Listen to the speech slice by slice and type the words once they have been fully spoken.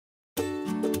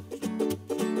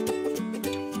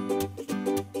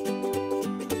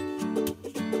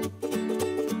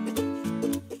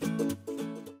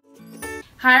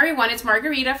Hi everyone, it's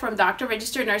Margarita from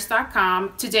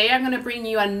drregisterednurse.com. Today I'm going to bring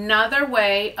you another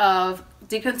way of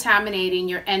decontaminating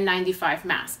your N95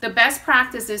 mask. The best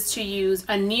practice is to use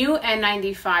a new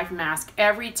N95 mask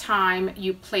every time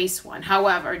you place one.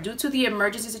 However, due to the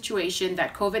emergency situation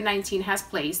that COVID-19 has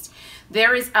placed,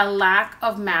 there is a lack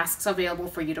of masks available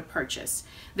for you to purchase.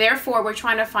 Therefore, we're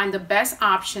trying to find the best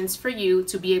options for you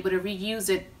to be able to reuse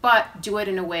it, but do it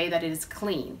in a way that it is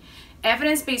clean.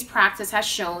 Evidence-based practice has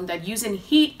shown that using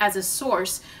heat as a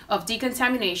source of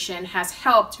decontamination has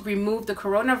helped remove the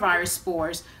coronavirus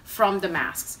spores from the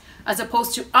masks, as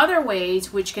opposed to other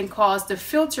ways which can cause the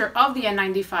filter of the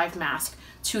N95 mask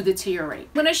to deteriorate.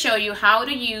 I'm going to show you how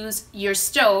to use your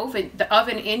stove, the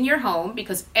oven in your home,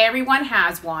 because everyone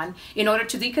has one, in order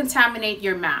to decontaminate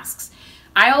your masks.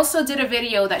 I also did a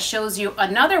video that shows you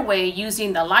another way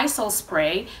using the Lysol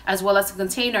spray as well as a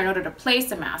container in order to place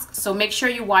the mask. So make sure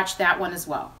you watch that one as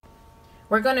well.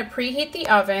 We're going to preheat the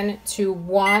oven to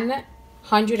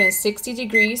 160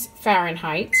 degrees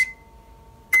Fahrenheit.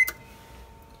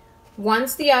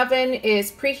 Once the oven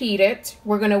is preheated,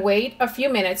 we're going to wait a few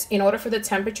minutes in order for the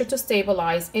temperature to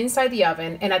stabilize inside the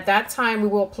oven. And at that time, we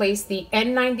will place the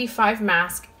N95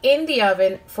 mask in the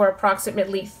oven for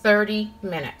approximately 30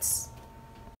 minutes.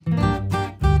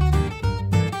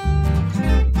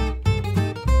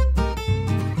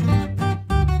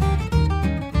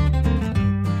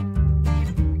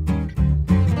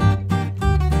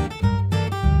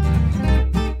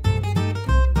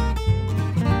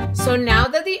 So now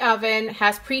that the oven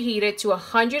has preheated to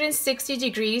 160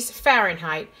 degrees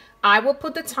Fahrenheit, I will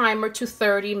put the timer to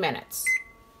 30 minutes.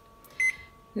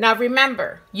 Now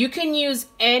remember, you can use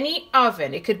any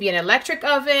oven. It could be an electric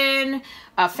oven,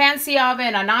 a fancy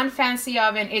oven, a non-fancy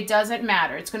oven. It doesn't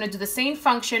matter. It's going to do the same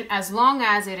function as long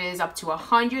as it is up to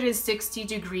 160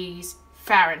 degrees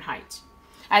Fahrenheit.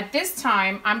 At this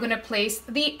time, I'm going to place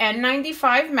the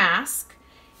N95 mask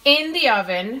in the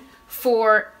oven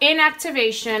for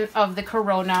inactivation of the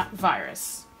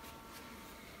coronavirus.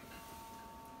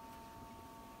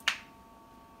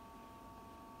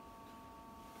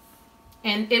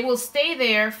 And it will stay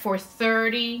there for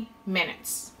 30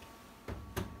 minutes.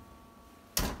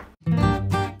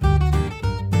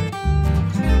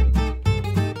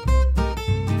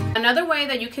 Another way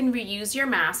that you can reuse your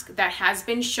mask that has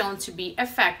been shown to be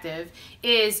effective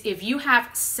is if you have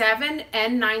 7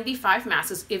 N95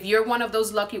 masks. If you're one of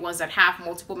those lucky ones that have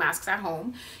multiple masks at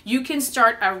home, you can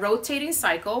start a rotating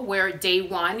cycle where day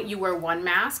 1 you wear one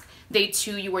mask, day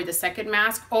 2 you wear the second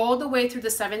mask, all the way through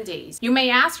the 7 days. You may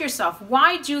ask yourself,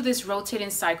 why do this rotating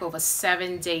cycle of a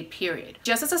 7-day period?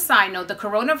 Just as a side note, the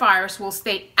coronavirus will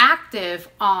stay active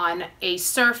on a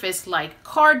surface like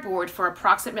cardboard for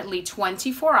approximately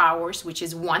 24 hours, which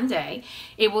is 1 day.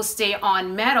 It will stay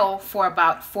on metal for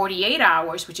about 48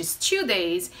 hours, which is 2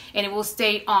 days, and it will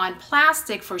stay on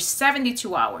plastic for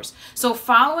 72 hours. So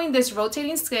following this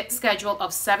rotating schedule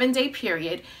of 7-day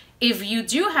period, if you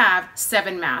do have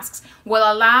 7 masks,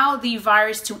 will allow the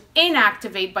virus to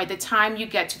inactivate by the time you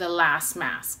get to the last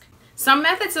mask. Some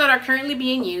methods that are currently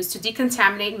being used to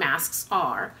decontaminate masks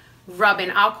are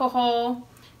rubbing alcohol,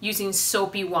 using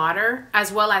soapy water,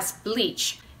 as well as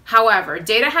bleach. However,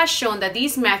 data has shown that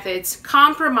these methods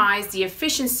compromise the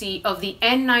efficiency of the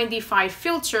N95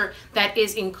 filter that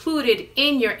is included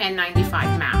in your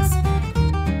N95 mask.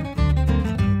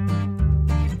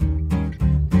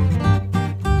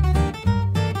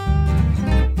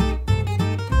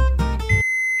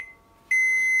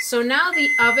 So now the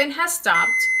oven has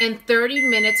stopped and 30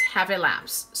 minutes have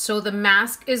elapsed. So the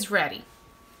mask is ready.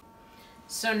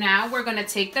 So now we're going to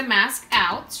take the mask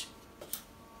out.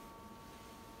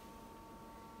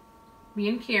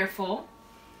 Being careful.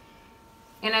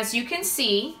 And as you can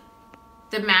see,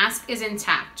 the mask is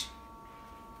intact.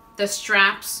 The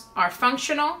straps are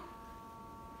functional.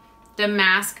 The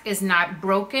mask is not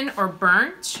broken or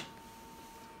burnt.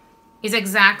 It's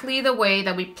exactly the way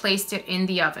that we placed it in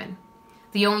the oven.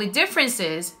 The only difference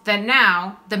is that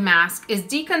now the mask is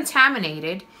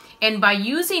decontaminated, and by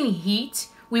using heat,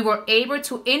 we were able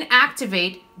to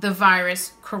inactivate the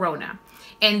virus corona.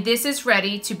 And this is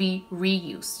ready to be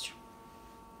reused.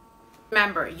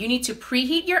 Remember, you need to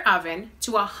preheat your oven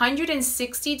to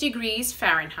 160 degrees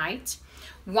Fahrenheit.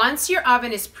 Once your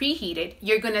oven is preheated,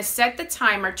 you're going to set the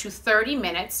timer to 30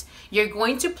 minutes. You're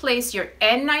going to place your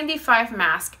N95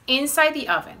 mask inside the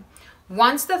oven.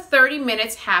 Once the 30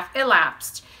 minutes have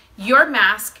elapsed, your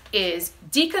mask is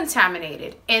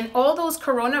decontaminated and all those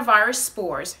coronavirus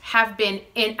spores have been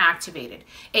inactivated,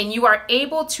 and you are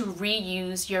able to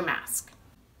reuse your mask.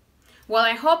 Well,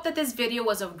 I hope that this video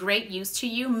was of great use to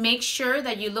you. Make sure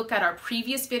that you look at our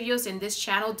previous videos in this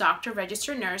channel, Dr.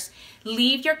 Registered Nurse.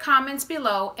 Leave your comments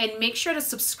below and make sure to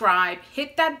subscribe.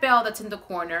 Hit that bell that's in the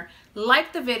corner.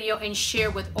 Like the video and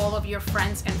share with all of your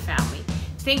friends and family.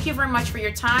 Thank you very much for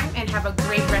your time and have a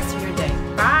great rest of your day.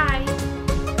 Bye.